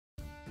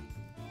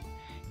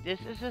This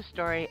is a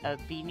story of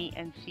Beanie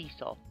and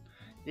Cecil.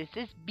 This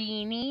is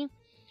Beanie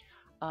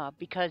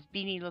because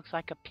Beanie looks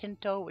like a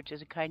pinto, which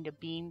is a kind of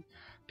bean.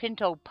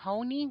 Pinto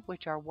pony,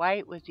 which are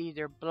white with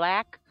either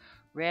black,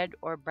 red,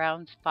 or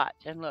brown spots.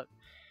 And look,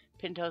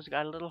 Pinto's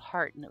got a little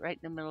heart right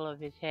in the middle of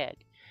his head.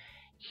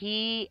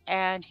 He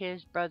and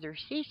his brother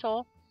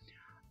Cecil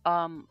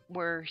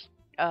were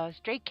a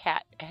stray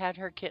cat, had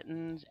her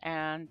kittens,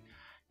 and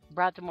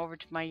brought them over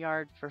to my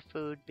yard for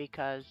food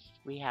because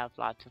we have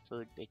lots of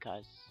food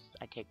because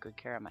I take good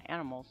care of my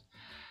animals.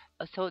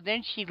 So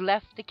then she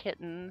left the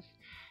kittens,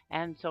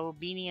 and so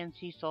Beanie and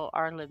Cecil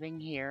are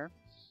living here.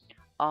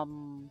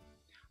 Um,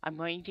 I'm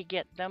going to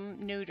get them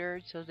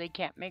neutered so they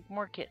can't make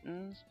more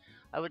kittens.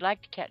 I would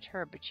like to catch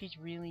her, but she's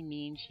really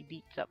mean. She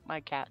beats up my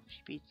cats,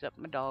 she beats up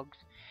my dogs,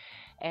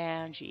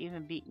 and she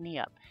even beat me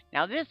up.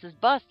 Now this is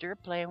Buster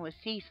playing with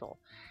Cecil.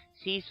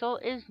 Cecil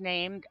is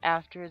named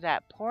after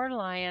that poor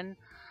lion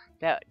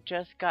that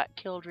just got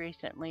killed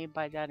recently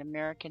by that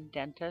American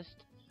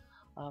dentist.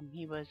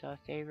 He was a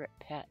favorite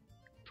pet.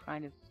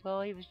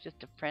 Well, he was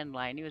just a friend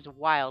lion. He was a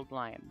wild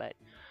lion, but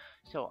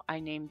so I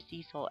named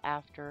Cecil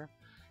after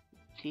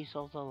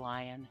Cecil the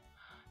lion.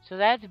 So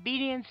that's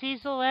Beanie and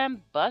Cecil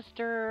and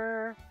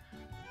Buster.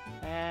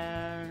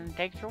 And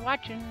thanks for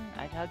watching.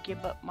 I'd hug you,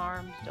 but my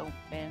arms don't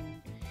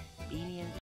bend. Beanie and